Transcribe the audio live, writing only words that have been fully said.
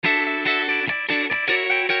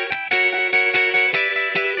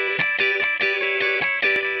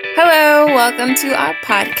welcome to our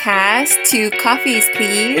podcast, Two Coffees,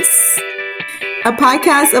 Please. A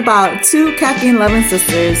podcast about two caffeine-loving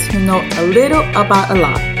sisters who know a little about a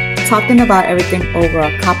lot, talking about everything over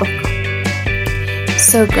a cup of coffee.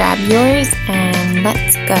 So grab yours and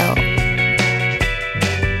let's go.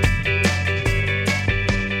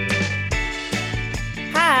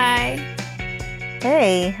 Hi.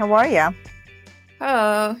 Hey, how are you?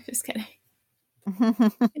 Oh, just kidding.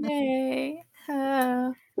 Hey.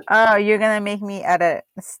 Oh, you're going to make me edit.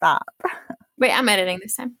 Stop. Wait, I'm editing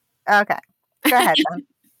this time. Okay. Go ahead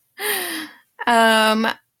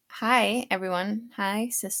then. Hi, everyone. Hi,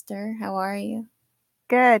 sister. How are you?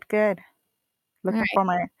 Good. Looking for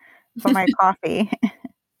my coffee.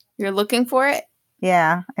 You're looking for it?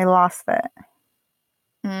 Yeah, I lost it.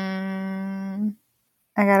 I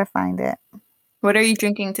gotta find it. What are you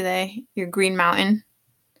drinking today? Your Green Mountain?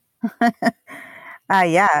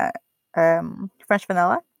 Yeah. French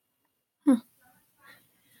vanilla.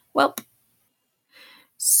 Well,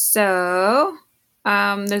 so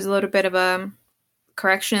there's a little bit of a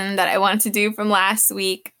correction that I wanted to do from last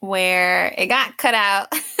week where it got cut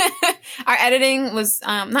out. Our editing was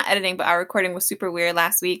not editing, but our recording was super weird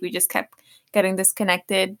last week. We just kept getting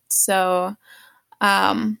disconnected. So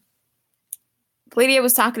Lydia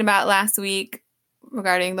was talking about last week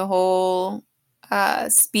regarding the whole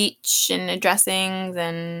speech and addressings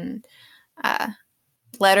and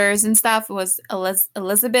letters and stuff was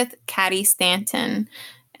Elizabeth Cady Stanton,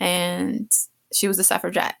 and she was a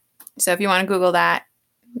suffragette. So if you want to Google that,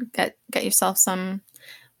 get yourself some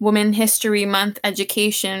Women History Month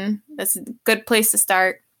education. That's a good place to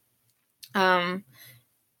start. Yeah.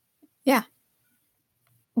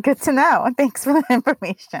 Good to know. Thanks for the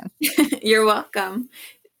information. You're welcome.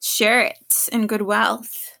 Share it in good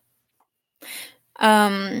wealth.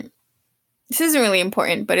 This isn't really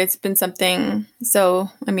important, but it's been something. So,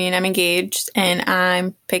 I'm engaged and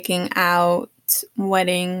I'm picking out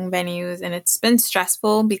wedding venues, and it's been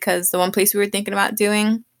stressful because the one place we were thinking about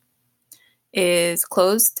doing is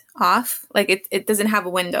closed off. Like it doesn't have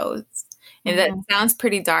windows, and that sounds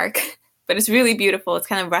pretty dark, but it's really beautiful. It's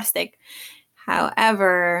kind of rustic.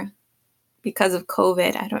 However, because of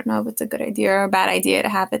COVID, I don't know if it's a good idea or a bad idea to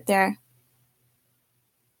have it there.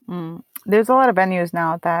 There's a lot of venues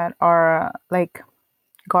now that are like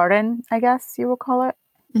garden, I guess you would call it,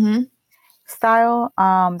 style,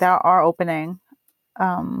 that are opening.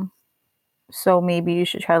 So maybe you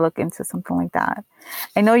should try to look into something like that.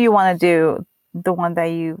 I know you want to do the one that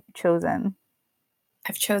you've chosen.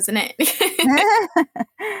 I've chosen it.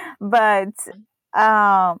 But,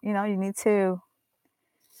 sometimes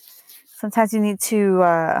you need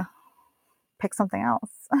to pick something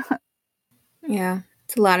else. Yeah,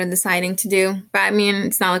 it's a lot of deciding to do. But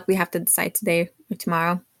it's not like we have to decide today or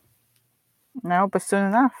tomorrow. No, but soon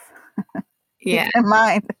enough. Yeah. Keep in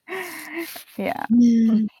mind. Yeah.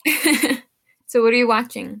 So what are you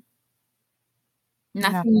watching?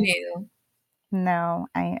 Nothing new. No,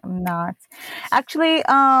 I am not. Actually,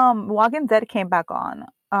 Walking Dead came back on.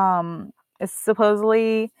 It's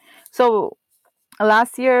supposedly so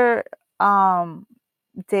last year,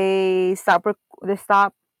 they stopped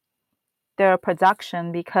their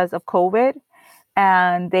production because of COVID,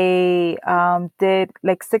 and they did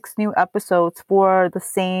like 6 new episodes for the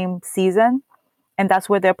same season, and that's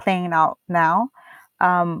where they're playing out now.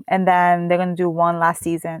 And then they're going to do one last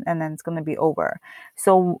season, and then it's going to be over.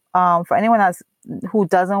 So for anyone else who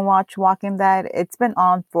doesn't watch Walking Dead, it's been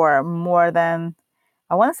on for more than,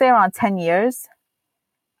 I want to say, around 10 years.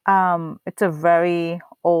 It's a very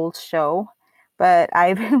old show, but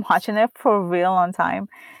I've been watching it for a real long time.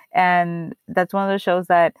 And that's one of the shows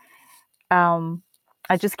that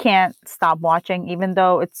I just can't stop watching, even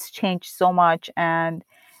though it's changed so much and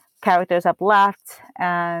characters have left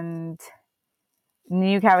and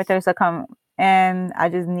new characters that come, and I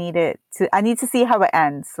just need to see how it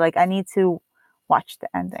ends. Like, I need to watch the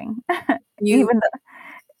ending. Even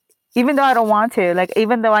though I don't want to, like,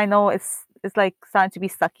 even though I know it's like starting to be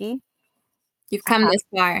sucky. You've come this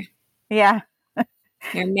far. Yeah.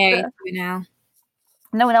 You're married to it now.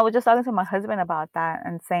 No, and I was just talking to my husband about that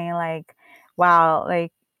and saying like, wow,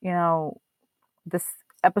 like, this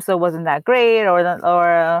episode wasn't that great,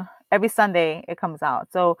 or every Sunday it comes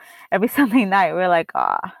out. So every Sunday night we're like,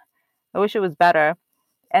 I wish it was better.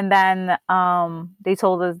 And then they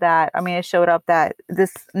told us that, it showed up that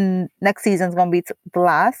this next season is going to be the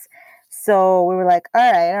last. So we were like,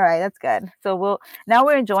 all right, that's good. So now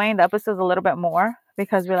we're enjoying the episodes a little bit more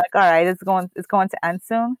because we're like, all right, it's going to end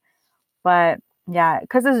soon. But yeah,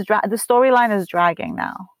 because the storyline is dragging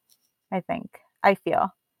now, I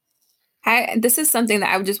feel. This is something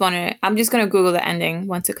that I just want to. I'm just gonna Google the ending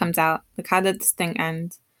once it comes out. Like, how did this thing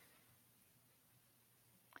end?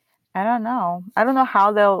 I don't know. I don't know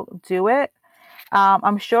how they'll do it.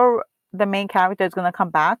 I'm sure the main character is gonna come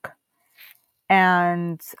back,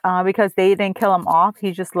 and because they didn't kill him off,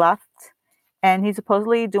 he just left, and he's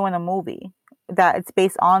supposedly doing a movie that it's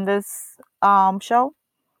based on this show.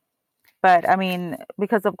 But I mean,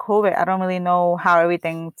 because of COVID, I don't really know how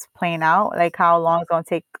everything's playing out, like how long it's gonna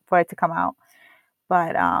take for it to come out.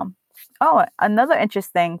 But oh, another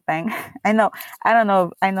interesting thing. I know, I don't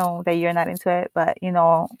know, I know that you're not into it, but you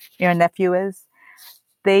know, your nephew is.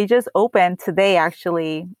 They just opened today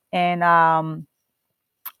actually in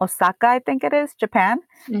Osaka, I think it is, Japan,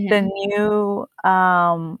 the Hmm. new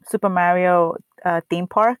Super Mario theme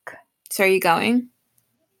park. So are you going?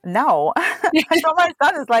 No, I told my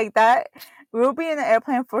son is like that. We'll be in an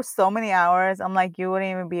airplane for so many hours. I'm like, you wouldn't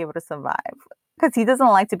even be able to survive because he doesn't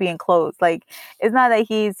like to be enclosed. Like, it's not that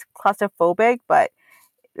he's claustrophobic, but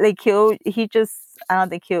like he just, I don't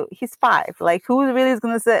think he's 5. Like, who really is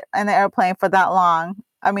gonna sit in an airplane for that long?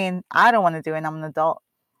 I mean, I don't want to do it. I'm an adult.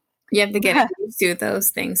 You have to get used to those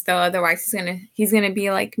things, though. Otherwise, he's gonna be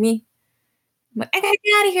like me. Like, I gotta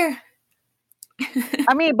get out of here.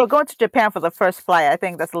 I mean, but going to Japan for the first flight, I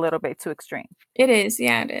think that's a little bit too extreme. It is.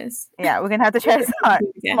 Yeah, it is. Yeah, we're gonna have to try to start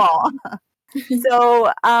Yeah. small.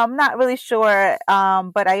 So I'm not really sure,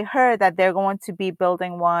 but I heard that they're going to be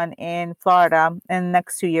building one in Florida in the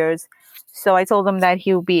next 2 years. So I told him that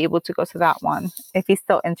he'll be able to go to that one if he's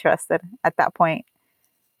still interested at that point,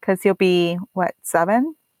 because he'll be what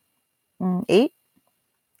 7, 8?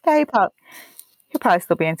 Yeah, he'll probably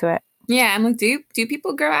still be into it. Yeah, I'm like, do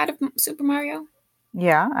people grow out of Super Mario?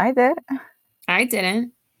 Yeah, I did. I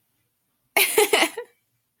didn't.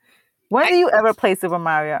 When I, do you ever play Super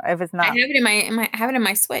Mario? If it's I not have it I have it in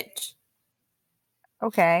my Switch.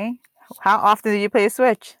 okay, how often do you play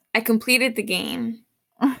Switch? I completed the game.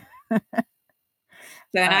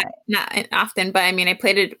 So All not right. not often, but I mean, I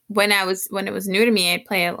played it when it was new to me. I'd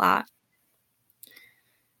play it a lot.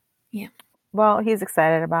 Yeah. Well, he's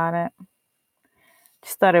excited about it.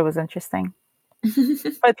 Just thought it was interesting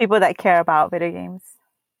for the people that care about video games.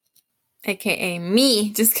 AKA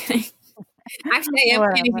me. Just kidding. Actually, I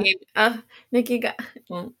am playing a Whatever. game. Nikki got.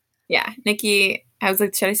 Well, yeah, Nikki. I was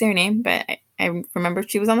like, should I say her name? But I remember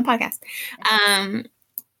she was on the podcast. Um,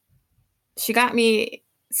 she got me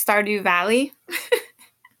Stardew Valley,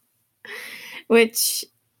 which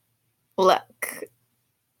look,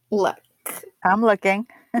 look, I'm looking.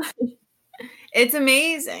 it's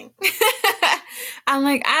amazing. I'm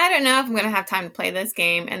like, I don't know if I'm gonna have time to play this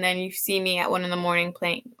game, and then you see me at 1 in the morning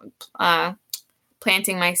playing, uh,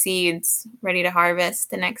 planting my seeds, ready to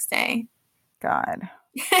harvest the next day. God.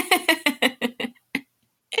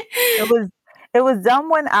 It was it was dumb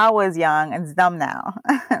when I was young. It's dumb now.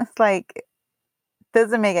 It's like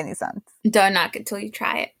doesn't make any sense. Don't knock it till you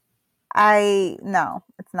try it. I no,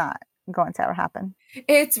 it's not going to ever happen.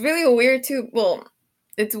 It's really weird too. Well,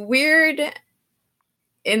 it's weird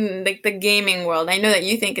in like the gaming world. I know that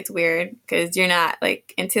you think it's weird because you're not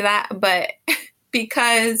like into that, but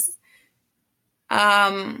because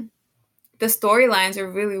um the storylines are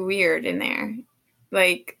really weird in there.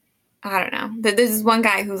 Like, I don't know. There's this one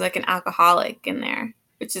guy who's like an alcoholic in there,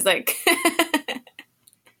 which is like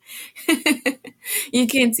you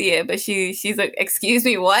can't see it, but she's like, "Excuse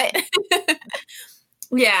me, what?"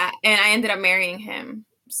 Yeah, and I ended up marrying him.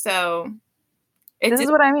 So it's This is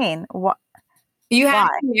just, what I mean. What? you have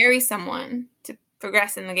Why? to marry someone to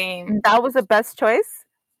progress in the game. That was the best choice.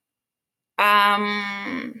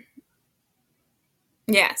 Um,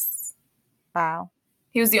 yes, Wow.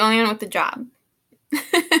 he was the only one with the job.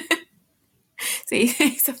 So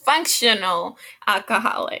he's a functional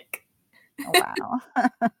alcoholic. Wow.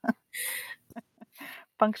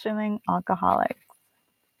 Functioning alcoholic.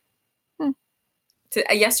 Hmm.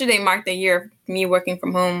 Yesterday marked a year of me working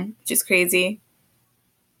from home, which is crazy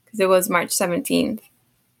because it was March 17th,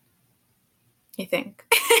 I think.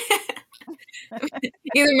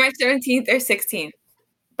 Either March 17th or 16th.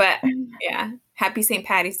 But yeah, happy St.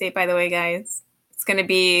 Patty's Day, by the way, guys. It's going to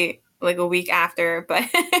be like a week after, but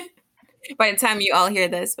by the time you all hear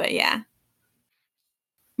this, but yeah.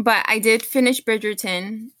 But I did finish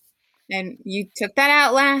Bridgerton, and you took that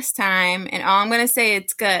out last time, and all I'm going to say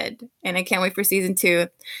it's good. And I can't wait for season 2,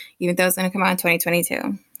 even though it's going to come out in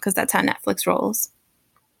 2022, because that's how Netflix rolls.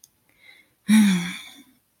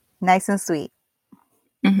 Nice and sweet.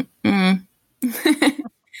 Mm-hmm.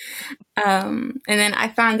 And then I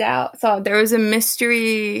found out, so there was a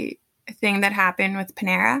mystery thing that happened with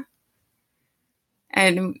Panera,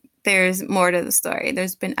 and there's more to the story.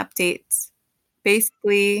 There's been updates.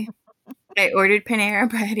 Basically, I ordered Panera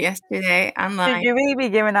bread yesterday Should online. you really be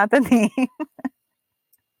giving out the name?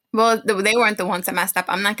 Well, they weren't the ones that messed up.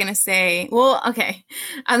 I'm not gonna say. Well, okay,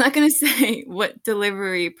 I'm not gonna say what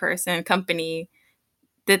delivery person company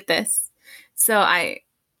did this. So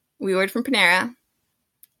we ordered from Panera,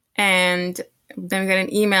 and then we got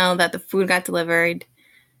an email that the food got delivered.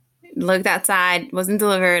 Looked outside, wasn't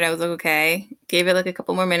delivered. I was like, okay. Gave it like a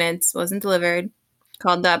couple more minutes, wasn't delivered.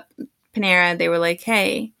 Called up Panera. They were like,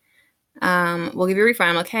 hey, we'll give you a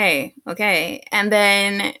refund. I'm like, hey, okay. And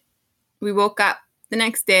then we woke up the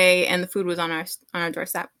next day, and the food was on our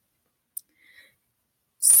doorstep.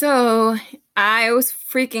 So I was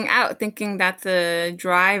freaking out, thinking that the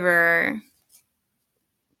driver,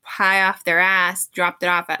 high off their ass, dropped it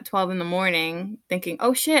off at 12 in the morning, thinking,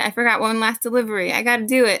 oh shit, I forgot one last delivery. I gotta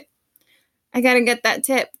do it. I gotta get that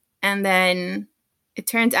tip. And then it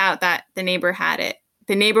turns out that the neighbor had it.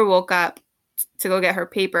 The neighbor woke up to go get her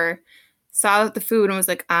paper, saw the food, and was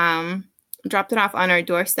like, dropped it off on our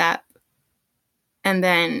doorstep, and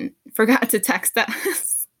then forgot to text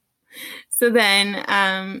us. So then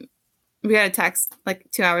we got a text like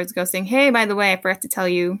 2 hours ago saying, hey, by the way, I forgot to tell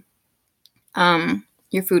you,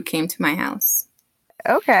 your food came to my house.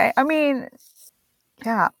 Okay. I mean,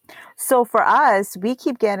 yeah. So for us, we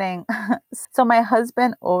keep getting. So my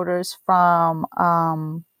husband orders from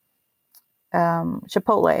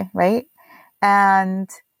Chipotle, right? And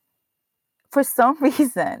for some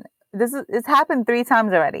reason, it's happened 3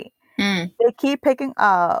 times already. Mm. They keep picking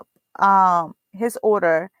up his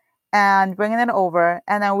order and bringing it over,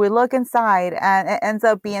 and then we look inside, and it ends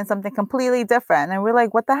up being something completely different, and we're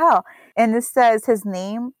like, "What the hell?" And it says his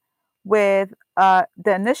name with the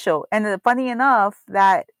initial, and funny enough,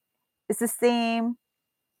 that it's the same.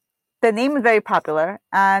 The name is very popular,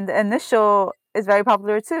 and the initial is very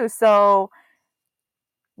popular too. So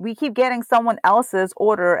we keep getting someone else's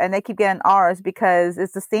order and they keep getting ours because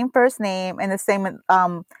it's the same first name and the same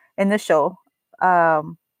initial,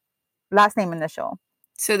 um, last name initial.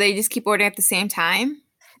 So they just keep ordering at the same time?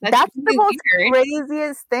 That's That's the really most weird.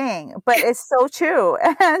 craziest thing, but it's so true.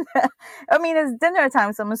 And I mean, it's dinner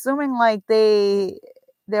time, so I'm assuming like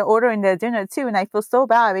they're ordering their dinner too, and I feel so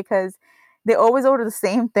bad because they always order the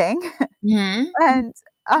same thing. Mm-hmm. And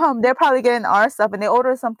they're probably getting our stuff, and they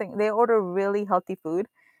order really healthy food,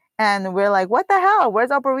 and we're like, what the hell,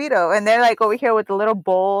 where's our burrito? And they're like over here with a little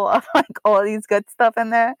bowl of like all these good stuff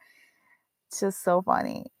in there. It's just so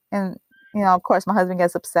funny. And of course my husband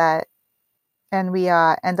gets upset, and we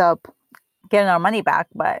end up getting our money back,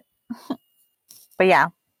 but yeah,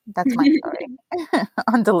 that's my story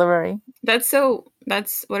on delivery. That's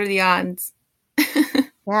what are the odds?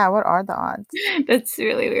 Yeah, what are the odds? That's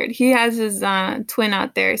really weird. He has his twin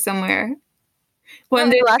out there somewhere. No, One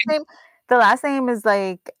and day, the last name is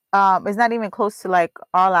like it's not even close to like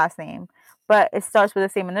our last name, but it starts with the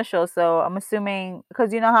same initial. So I'm assuming,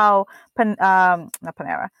 because you know how not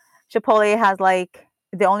Panera, Chipotle has like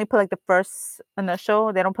they only put like the first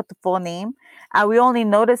initial, they don't put the full name. And we only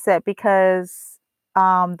notice it because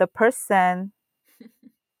the person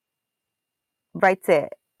writes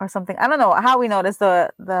it or something. I don't know how we notice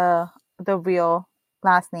the real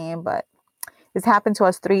last name, but it's happened to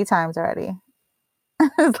us 3 times already.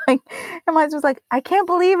 It's like, and my was like, I can't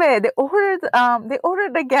believe it. They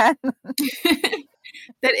ordered again. And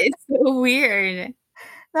that is so weird.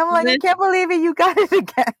 I'm like, I can't believe it. You got it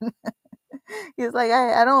again. He's like,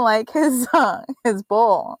 I don't like his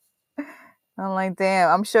bowl. I'm like, damn.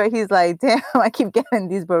 I'm sure he's like, damn. I keep getting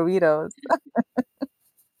these burritos.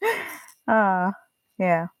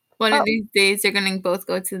 Yeah. One of Oh, these days, they're gonna both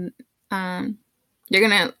go to. You're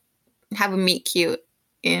gonna have a meet cute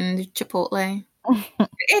in Chipotle.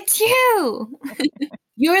 It's you.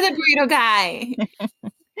 You're the burrito guy.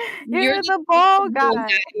 You're you're the the bowl bowl guy.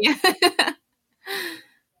 guy.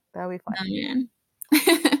 That'll be Oh funny.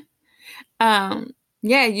 man.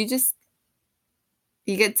 Yeah, you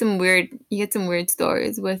get some weird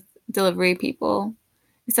stories with delivery people.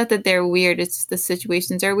 It's not that they're weird, it's just the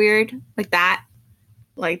situations are weird. Like that.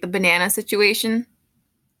 Like the banana situation.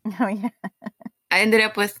 Oh yeah. I ended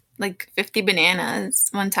up with like 50 bananas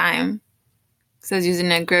one time. So I was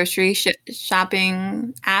using a grocery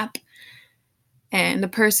shopping app, and the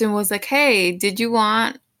person was like, "Hey, did you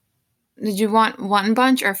want one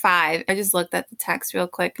bunch or five?" I just looked at the text real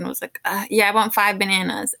quick and was like, "Yeah, I want 5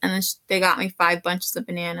 bananas." And then they got me 5 bunches of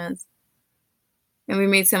bananas, and we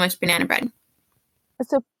made so much banana bread.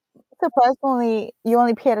 So surprisingly, you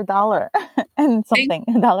only paid $1 and Thank, something,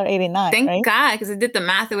 $1.89, thank right? God, because I did the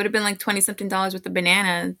math. It would have been like 20 something dollars worth of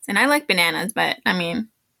bananas, and I like bananas, but I mean,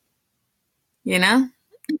 you know.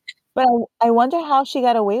 But I wonder how she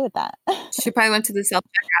got away with that. She probably went to the self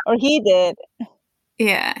checkout. Or he did.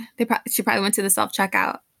 Yeah, she probably went to the self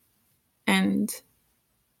checkout, and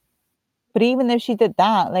But even if she did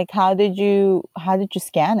that, like how did you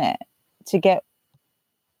scan it to get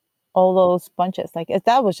all those bunches? Like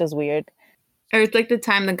that was just weird. or it's like the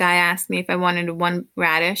time the guy asked me if I wanted one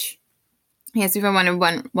radish. He asked me if I wanted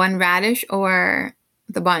one radish or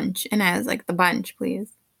the bunch, and I was like, the bunch,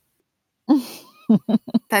 please.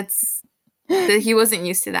 That's he wasn't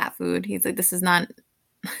used to that food. He's like, this is not.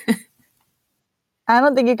 I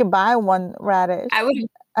don't think you can buy one radish. I would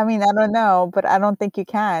I mean, I don't know, but I don't think you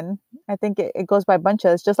can. I think it goes by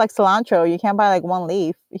bunches, just like cilantro. You can't buy like one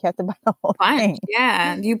leaf. You have to buy the whole bunch. thing.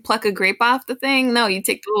 Yeah, do you pluck a grape off the thing? No, you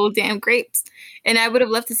take the whole damn grapes. And I would have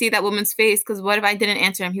loved to see that woman's face because what if I didn't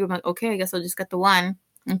answer him? He would have been like, okay, I guess I'll just get the one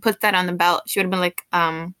and put that on the belt. She would have been like,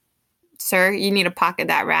 sir, you need to pocket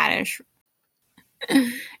that radish.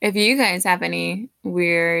 If you guys have any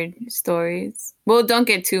weird stories, well, don't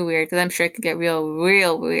get too weird because I'm sure it could get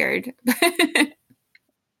real weird.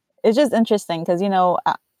 It's just interesting because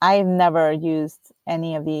I've never used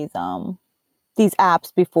any of these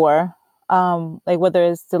apps before. Like whether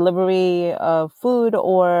it's delivery of food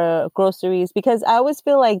or groceries, because I always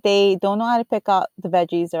feel like they don't know how to pick out the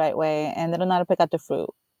veggies the right way and they don't know how to pick out the fruit.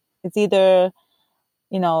 It's either,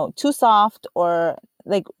 too soft or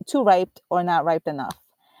like too ripe or not ripe enough.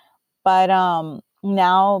 But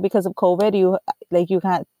now because of COVID, you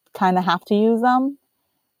kind of have to use them.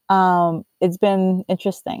 It's been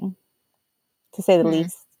interesting to say the Hmm.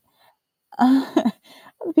 least.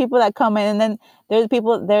 People that come in, and then there are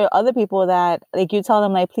other people that like you tell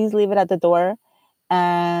them like please leave it at the door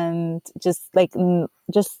and just ring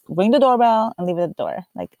the doorbell and leave it at the door.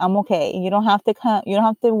 Like I'm okay. You don't have to come. You don't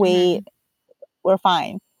have to Hmm. wait. We're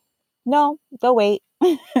fine. No, they'll wait.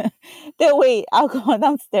 They'll wait. I'll go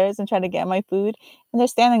downstairs and try to get my food, and they're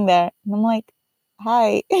standing there, and I'm like,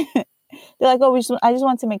 "Hi." They're like, "Oh, I just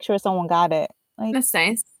want to make sure someone got it." Like, That's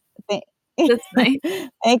nice. th- That's nice.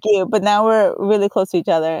 thank you. But now we're really close to each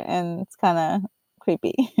other, and it's kind of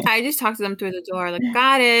creepy. I just talk to them through the door, like,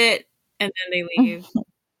 got it, and then they leave.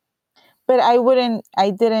 But I wouldn't. I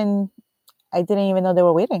didn't even know they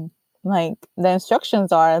were waiting. Like the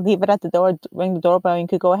instructions are, leave it at the door, ring the doorbell, and you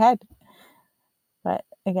could go ahead. But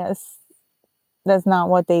I guess that's not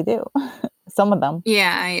what they do. Some of them.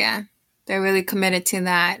 Yeah, yeah. They're really committed to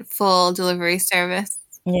that full delivery service.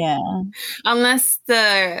 Yeah. Unless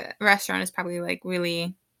the restaurant is probably like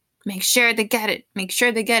really make sure they get it. Make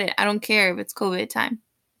sure they get it. I don't care if it's COVID time.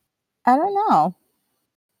 I don't know.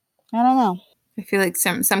 I don't know. I feel like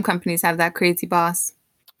some companies have that crazy boss.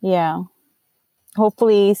 Yeah.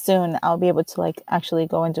 Hopefully soon I'll be able to like actually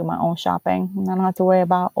go and do my own shopping. And I don't have to worry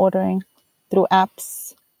about ordering through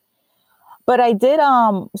apps. But I did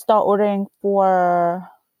start ordering for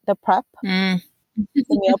the prep, Mm. the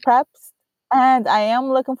meal preps. And I am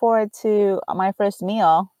looking forward to my first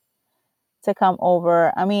meal to come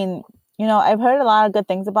over. I mean, I've heard a lot of good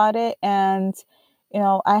things about it. And,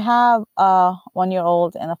 I have a 1 year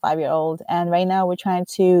old and a 5 year old. And right now we're trying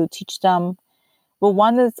to teach them. Well,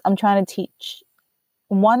 one is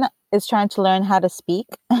trying to learn how to speak,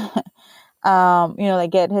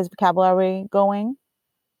 like get his vocabulary going.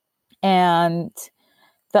 And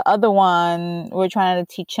the other one, we're trying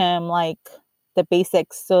to teach him like the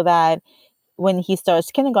basics so that when he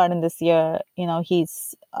starts kindergarten this year,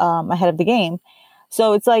 he's ahead of the game.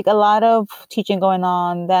 So it's like a lot of teaching going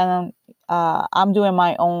on. Then I'm doing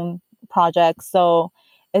my own projects. So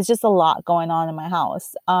it's just a lot going on in my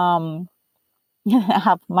house. I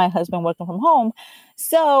have my husband working from home.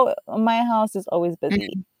 So my house is always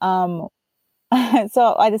busy. Mm.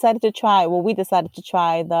 So we decided to try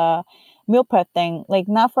the meal prep thing, like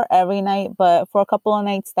not for every night, but for a couple of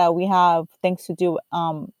nights that we have things that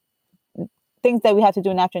we have to do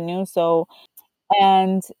in the afternoon. So,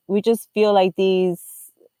 and we just feel like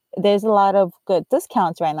there's a lot of good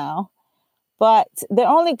discounts right now, but they're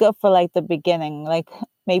only good for like the beginning, like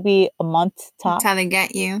maybe a month That's top. how they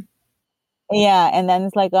get you. Yeah. And then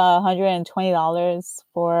it's like $120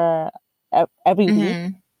 for every week Hmm.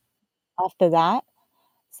 after that.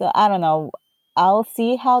 So I don't know. I'll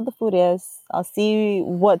see how the food is. I'll see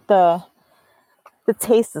what the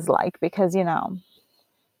taste is like because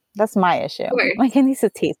that's my issue. Of course. Like it needs to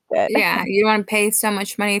taste good. Yeah, you don't want to pay so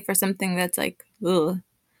much money for something that's like, ugh.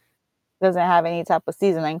 Doesn't have any type of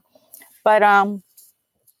seasoning. But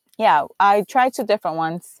yeah, I tried two different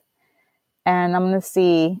ones and I'm gonna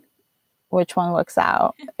see which one works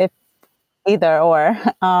out. If either or.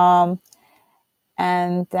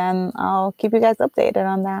 And then I'll keep you guys updated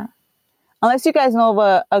on that. Unless you guys know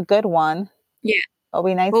of a good one. Yeah. It'll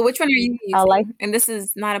be nice. Well, which one are you I like. using? And this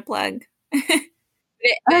is not a plug,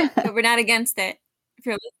 but we're not against it. If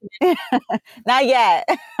you're Not yet.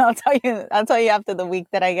 I'll tell you after the week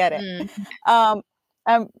that I get it. listening.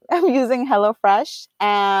 I'm using HelloFresh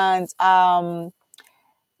and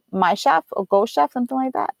My Chef or Go Chef, something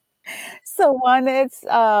like that. So one it's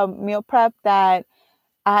meal prep that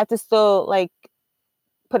I had to still like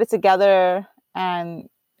put it together and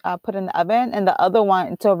put in the oven, and the other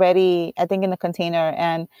one it's already I think in the container,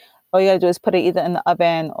 and all you gotta do is put it either in the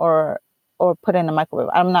oven or put it in the microwave.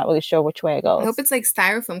 I'm not really sure which way it I hope goes. it's like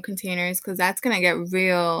styrofoam containers because that's gonna get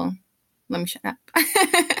real. Let me shut up.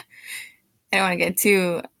 I don't want to get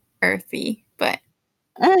too earthy, but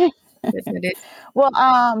that's what it is.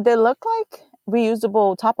 Well, they look like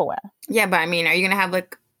reusable Tupperware. Yeah, but I mean, are you gonna have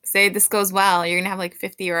like, say this goes well, you're gonna have like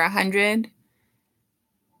 50 or 100,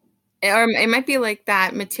 or it might be like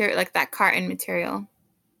that material, like that carton material.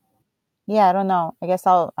 Yeah, I don't know. I guess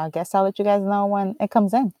I'll let you guys know when it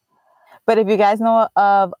comes in. But if you guys know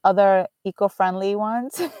of other eco-friendly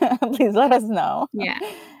ones, please let us know. Yeah.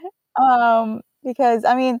 Because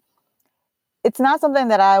I mean, it's not something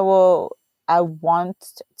that I want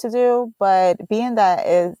to do, but being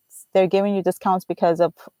that they're giving you discounts because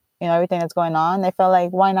of everything that's going on, I feel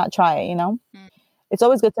like why not try it, Mm. It's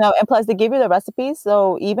always good to know. And plus they give you the recipes,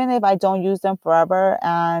 so even if I don't use them forever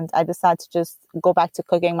and I decide to just go back to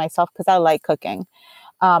cooking myself because I like cooking,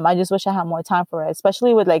 I just wish I had more time for it,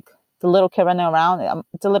 especially with like the little kid running around.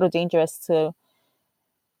 It's a little dangerous to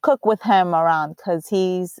cook with him around because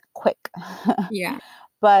he's quick. Yeah.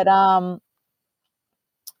 But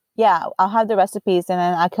yeah, I'll have the recipes and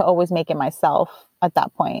then I could always make it myself at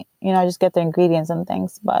that point. Just get the ingredients and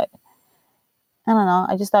things. But I don't know.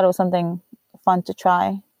 I just thought it was something fun to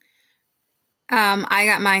try. I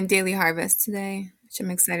got mine daily harvest today, which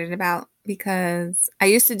I'm excited about because I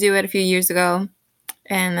used to do it a few years ago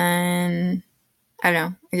and then I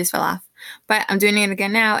don't know, it just fell off. But I'm doing it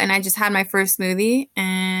again now, and I just had my first smoothie,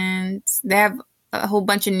 and they have a whole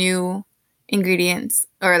bunch of new ingredients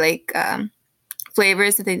or like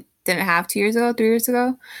flavors that they didn't have 2 years ago, 3 years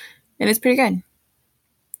ago, and it's pretty good.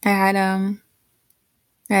 I had um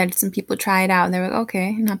I had some people try it out, and they were like,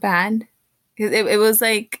 okay, not bad. It was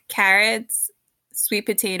like carrots, sweet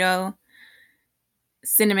potato,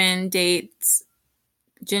 cinnamon, dates,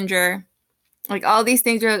 ginger, like all these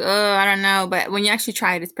things. Are like, oh, I don't know, but when you actually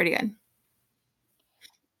try it, it's pretty good.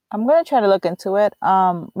 I'm gonna try to look into it.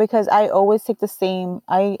 Because I always take the same.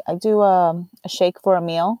 I do a shake for a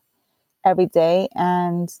meal every day,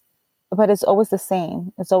 but it's always the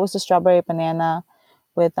same. It's always the strawberry banana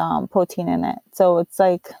with protein in it. So it's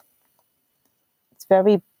like it's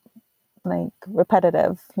very like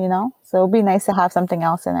repetitive. So it'd be nice to have something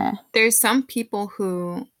else in it. There's some people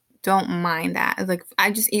who don't mind that. Like,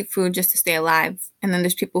 I just eat food just to stay alive. And then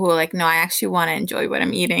there's people who are like, no, I actually want to enjoy what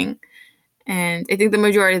I'm eating. And I think the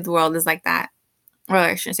majority of the world is like that. Well,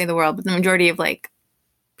 I shouldn't say the world, but the majority of like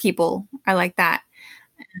people are like that.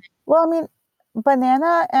 Well, I mean,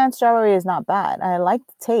 banana and strawberry is not bad. I like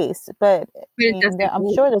the taste, but I But it does mean, get I'm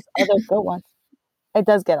old. sure there's other good ones. It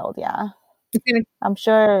does get old, yeah. It's gonna, I'm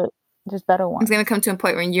sure there's better it's ones. gonna come to a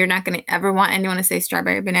point where you're not gonna ever want anyone to say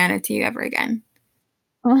strawberry banana to you ever again.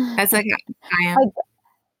 That's like how I I, am.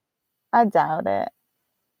 I doubt it.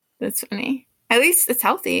 That's funny. At least it's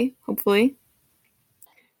healthy, hopefully.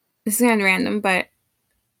 This is kind of random, but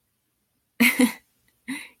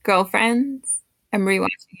Girlfriends, I'm rewatching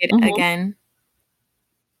it Hmm. again.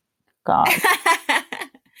 God.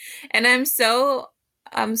 And I'm so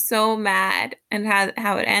mad and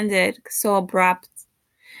how it ended, so abrupt.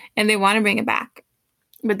 And they want to bring it back,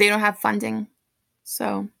 but they don't have funding.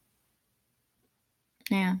 So,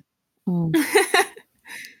 yeah. Mm.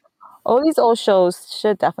 All these old shows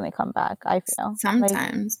should definitely come back, I feel.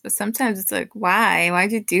 Sometimes, but sometimes it's like, why?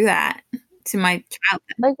 Why'd you do that to my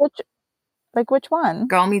childhood? Like which one?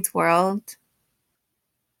 Girl Meets World,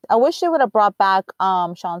 I wish they would have brought back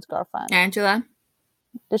Sean's girlfriend. Angela,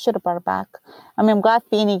 They should have brought her back. I mean, I'm glad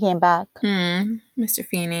Feeny came back. Mr.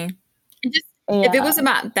 Feeney. It just, if it was Yeah.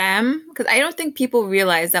 about them, because I don't think people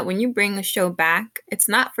realize that when you bring a show back, it's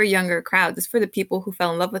not for younger crowds. It's for the people who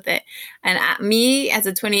fell in love with it. And me, as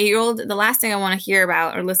a 28-year-old, the last thing I want to hear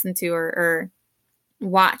about or listen to or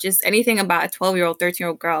watch is anything about a 12-year-old,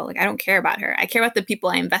 13-year-old girl. Like, I don't care about her. I care about the people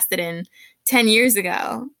I invested in 10 years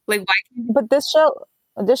ago. Like, But this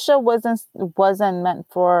show wasn't meant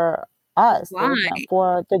for us. It why? was meant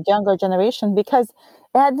for the younger generation because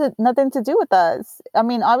It had nothing to do with us. I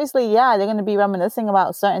mean, obviously, yeah, they're going to be reminiscing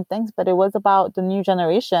about certain things, but it was about the new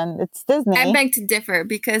generation. It's I Disney. beg to differ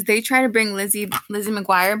because they try to bring Lizzie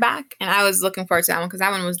McGuire back, and I was looking forward to that one because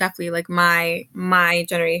that one was definitely like my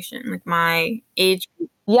generation, like my age.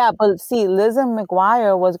 Yeah, but see, Lizzie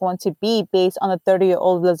McGuire was going to be based on a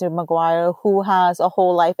 30-year-old Lizzie McGuire who has a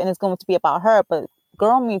whole life and it's going to be about her. But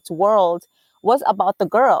Girl Meets World was about the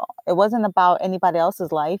girl. It wasn't about anybody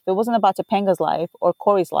else's life. It wasn't about Topanga's life or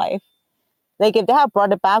Corey's life. Like if they had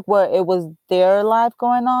brought it back where it was their life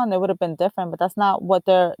going on, it would have been different. But that's not what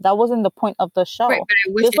that wasn't the point of the Right, show. but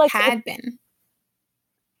I wish Just it like had been.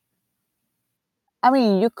 I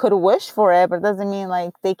mean, you could wish for it, but it doesn't mean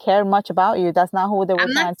like they cared much about you. That's not who they were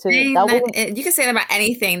I'm not trying to. saying That that wasn't. you can say that about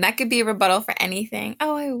anything. That could be a rebuttal for anything.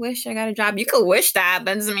 Oh, I wish I got a job. You could wish that,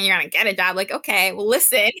 but it doesn't mean you're gonna get a job. Like, okay, well,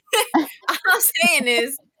 listen. All I'm saying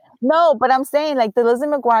is, No, but I'm saying like the Lizzie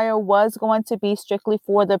McGuire was going to be strictly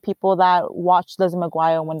for the people that watched Lizzie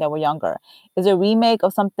McGuire when they were younger. It's a remake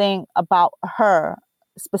of something about her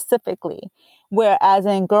specifically, whereas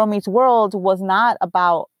in Girl Meets World was not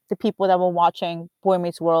about the people that were watching Boy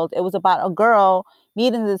Meets World. It was about a girl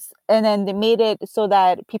meeting this, and then they made it so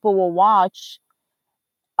that people will watch.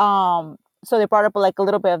 So they brought up like a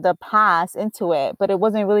little bit of the past into it, but it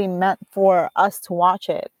wasn't really meant for us to watch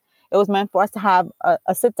it. It was meant for us to have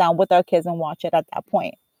a sit down with our kids and watch it at that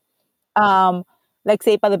point. Um, like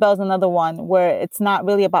Saved by the Bell is another one where it's not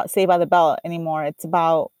really about Saved by the Bell anymore. It's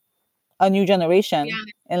about a new yeah, generation,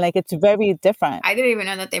 and like it's very different. I didn't even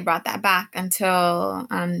know that they brought that back until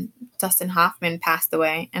Dustin Hoffman passed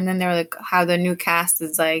away, and then they were like, how the new cast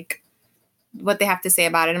is like, what they have to say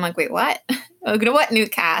about it. I'm like, wait, what? What new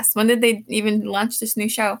cast? When did they even launch this new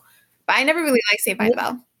show? But I never really liked Saved by the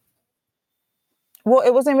Bell. Well,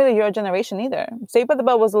 it wasn't really your generation either. Saved by the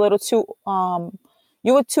Bell was a little too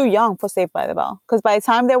you were too young for Saved by the Bell because by the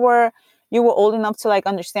time you were old enough to like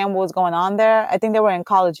understand what was going on there. I think they were in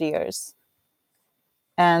college years.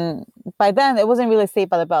 And by then it wasn't really Saved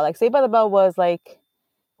by the Bell. Like Saved by the Bell was like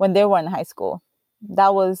when they were in high school.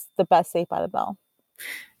 That was the best Saved by the Bell.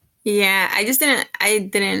 Yeah, I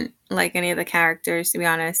didn't like any of the characters, to be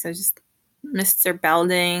honest. I was just Mr.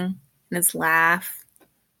 Belding and his laugh.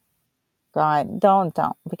 God, don't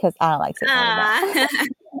because I don't like Saved by the Bell. Ah.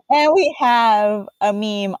 And we have a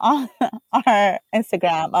meme on our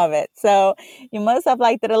Instagram of it. So you must have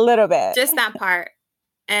liked it a little bit. Just that part.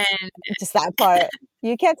 And Just that part.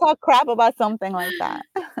 You can't talk crap about something like that.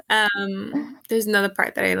 there's another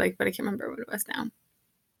part that I like, but I can't remember what it was now.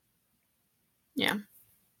 Yeah.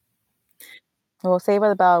 Well, Saved by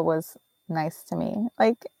the Bell was nice to me.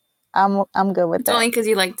 Like, I'm good with It's it. only because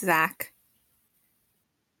you liked Zach.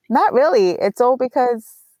 Not really. It's all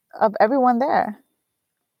because of everyone there.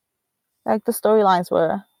 Like the storylines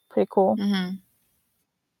were pretty cool. Mm-hmm.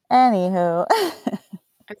 Anywho, I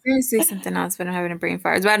was going to say something else, but I'm having a brain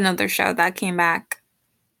fart. It's about another show that came back.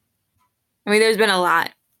 I mean, there's been a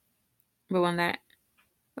lot, but one that,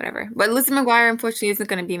 whatever. But Lizzie McGuire, unfortunately, isn't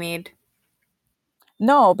going to be made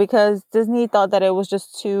no, because Disney thought that it was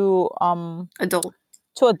just adult.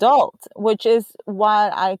 too adult, which is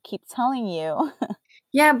what I keep telling you.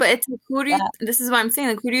 Yeah, but it's like, who do you? that, This is what I'm saying.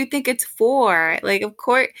 Like, who do you think it's for? Like, of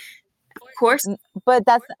course. but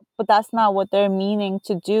that's not what they're meaning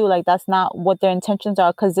to do. Like that's not what their intentions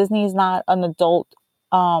are. Because Disney is not an adult.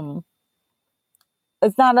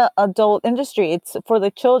 It's not an adult industry. It's for the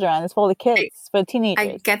children. It's for the kids, for the I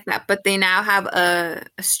teenagers. get that, but they now have a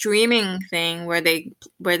streaming thing where they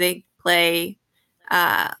play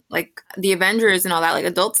like the Avengers and all that, like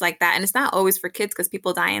adults like that, and it's not always for kids because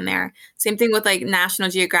people die in there. Same thing with like National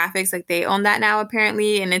Geographics, like they own that now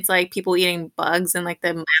apparently, and it's like people eating bugs and like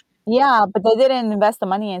the Yeah, but they didn't invest the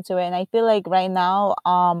money into it, and I feel like right now,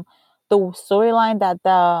 the storyline that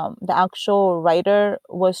the actual writer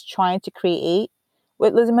was trying to create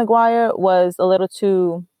with Lizzie McGuire was a little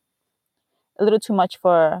too much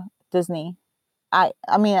for Disney. I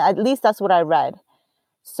mean, at least that's what I read.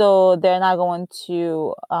 So they're not going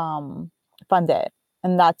to fund it,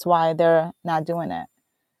 and that's why they're not doing it.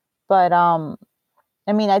 But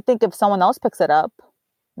I mean, I think if someone else picks it up,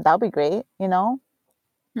 that would be great. You know,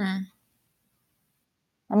 hmm,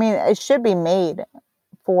 I mean, it should be made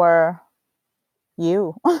for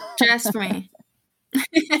you. just for me.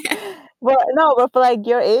 Well, no, but for like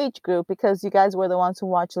your age group, because you guys were the ones who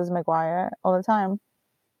watch Liz McGuire all the time.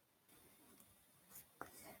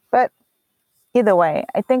 But either way,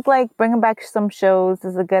 I think like bringing back some shows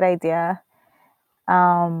is a good idea.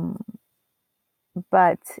 Um,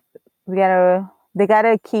 but they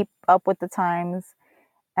gotta keep up with the times,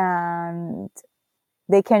 and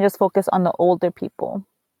they can't just focus on the older people.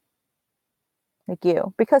 like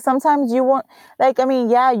you, because sometimes you won't, like, I mean,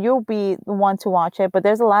 yeah, you'll be the one to watch it, but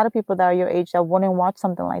there's a lot of people that are your age that wouldn't watch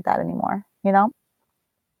something like that anymore, you know?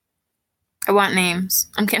 I want names.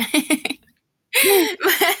 I'm kidding.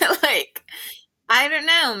 But, like, I don't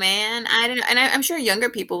know, man. I don't know. And I'm sure younger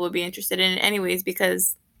people will be interested in it anyways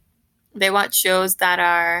because they watch shows that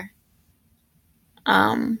are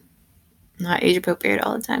um not age appropriate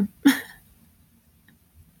all the time.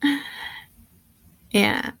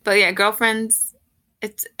 Yeah. But yeah, Girlfriends,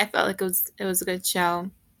 I felt like it was a good show.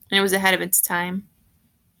 And it was ahead of its time.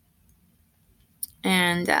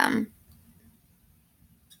 And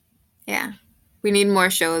yeah. We need more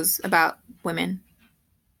shows about women.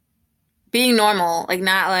 Being normal, like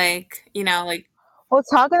not like, like Well,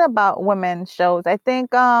 talking about women shows, I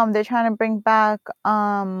think they're trying to bring back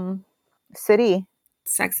City.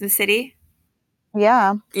 Sex and the City.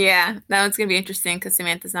 Yeah. Yeah, that one's gonna be interesting because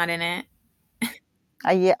Samantha's not in it.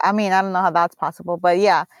 Yeah, I mean, I don't know how that's possible, but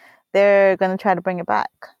yeah, they're gonna try to bring it back,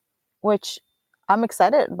 which I'm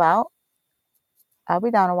excited about. I'll be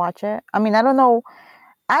down to watch it. I mean, I don't know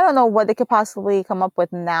what they could possibly come up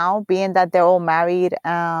with now, being that they're all married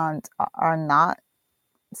and are not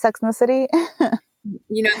Sex in the City.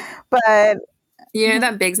 You know, But you know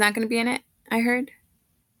that Big's not gonna be in it. I heard.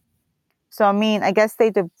 so I mean, I guess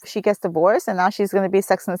she gets divorced and now she's gonna be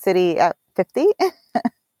Sex in the City at 50.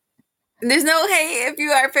 There's no hey if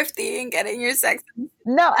you are 50 and getting your sex.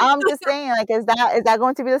 No, I'm just saying, like, is that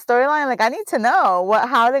going to be the storyline? Like, I need to know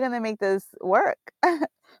how are they going to make this work?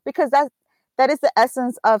 Because that is the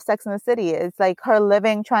essence of Sex and the City. It's like her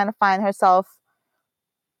living, trying to find herself,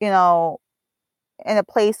 you know, in a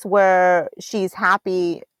place where she's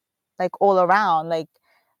happy, like all around, like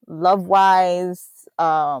love wise,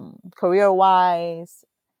 career wise,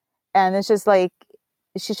 and it's just like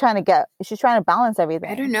she's trying to balance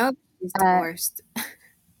I don't everything. know if he's And divorced.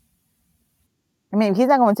 I mean, if he's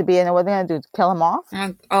not going to be in it, what are they going to do? Kill him off?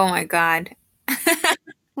 Oh my God.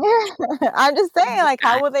 I'm just saying, like,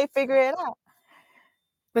 how God. will they figure it out?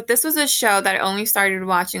 But this was a show that I only started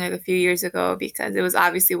watching like a few years ago because it was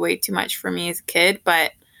obviously way too much for me as a kid.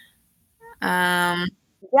 But um,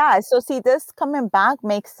 Yeah, so see, this coming back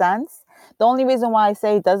makes sense. The only reason why I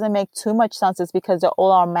say it doesn't make too much sense is because they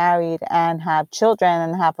all are married and have children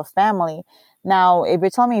and have a family. Now, if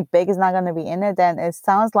you're telling me Big is not going to be in it, then it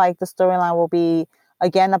sounds like the storyline will be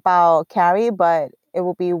again about Carrie, but it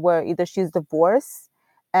will be where either she's divorced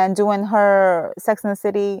and doing her Sex and the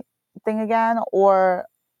City thing again, or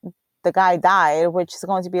the guy died, which is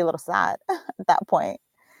going to be a little sad at that point.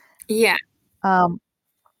 yeah, Um,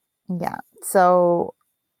 yeah. So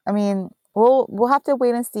I mean, we'll have to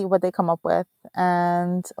wait and see what they come up with,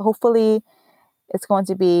 and hopefully, it's going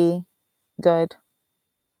to be good.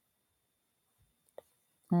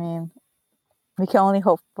 I mean, we can only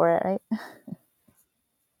hope for it, right?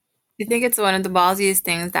 I think it's one of the ballsiest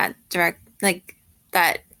things that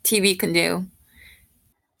that TV can do.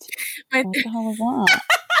 My What the hell was that?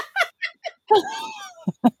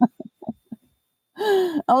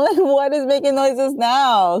 I'm like, what is making noises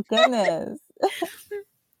now? Goodness.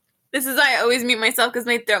 This is why I always mute myself because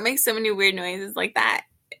my throat makes so many weird noises like that.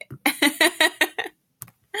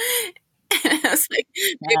 And I was like,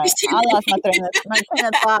 All maybe right, she I didn't lost my train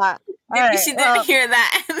of thought. All maybe right, she didn't well, hear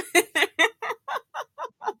that.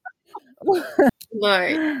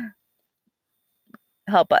 Lord.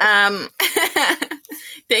 help us.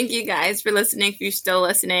 Thank you guys for listening. If you're still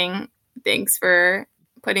listening, thanks for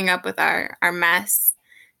putting up with our mess.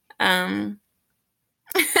 Um,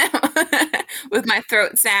 with my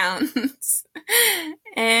throat sounds.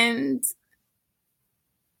 And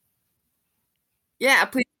yeah,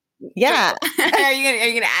 please Yeah, are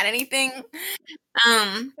you gonna add anything?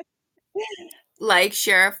 Um, like,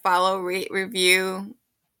 share, follow, rate, review,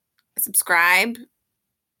 subscribe,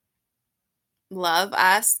 love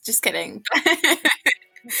us. Just kidding.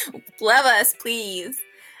 Love us, please.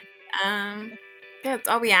 Um, yeah, that's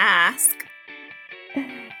all we ask.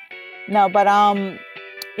 no, but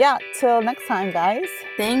yeah. Till next time, guys.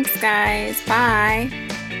 Thanks, guys. Bye.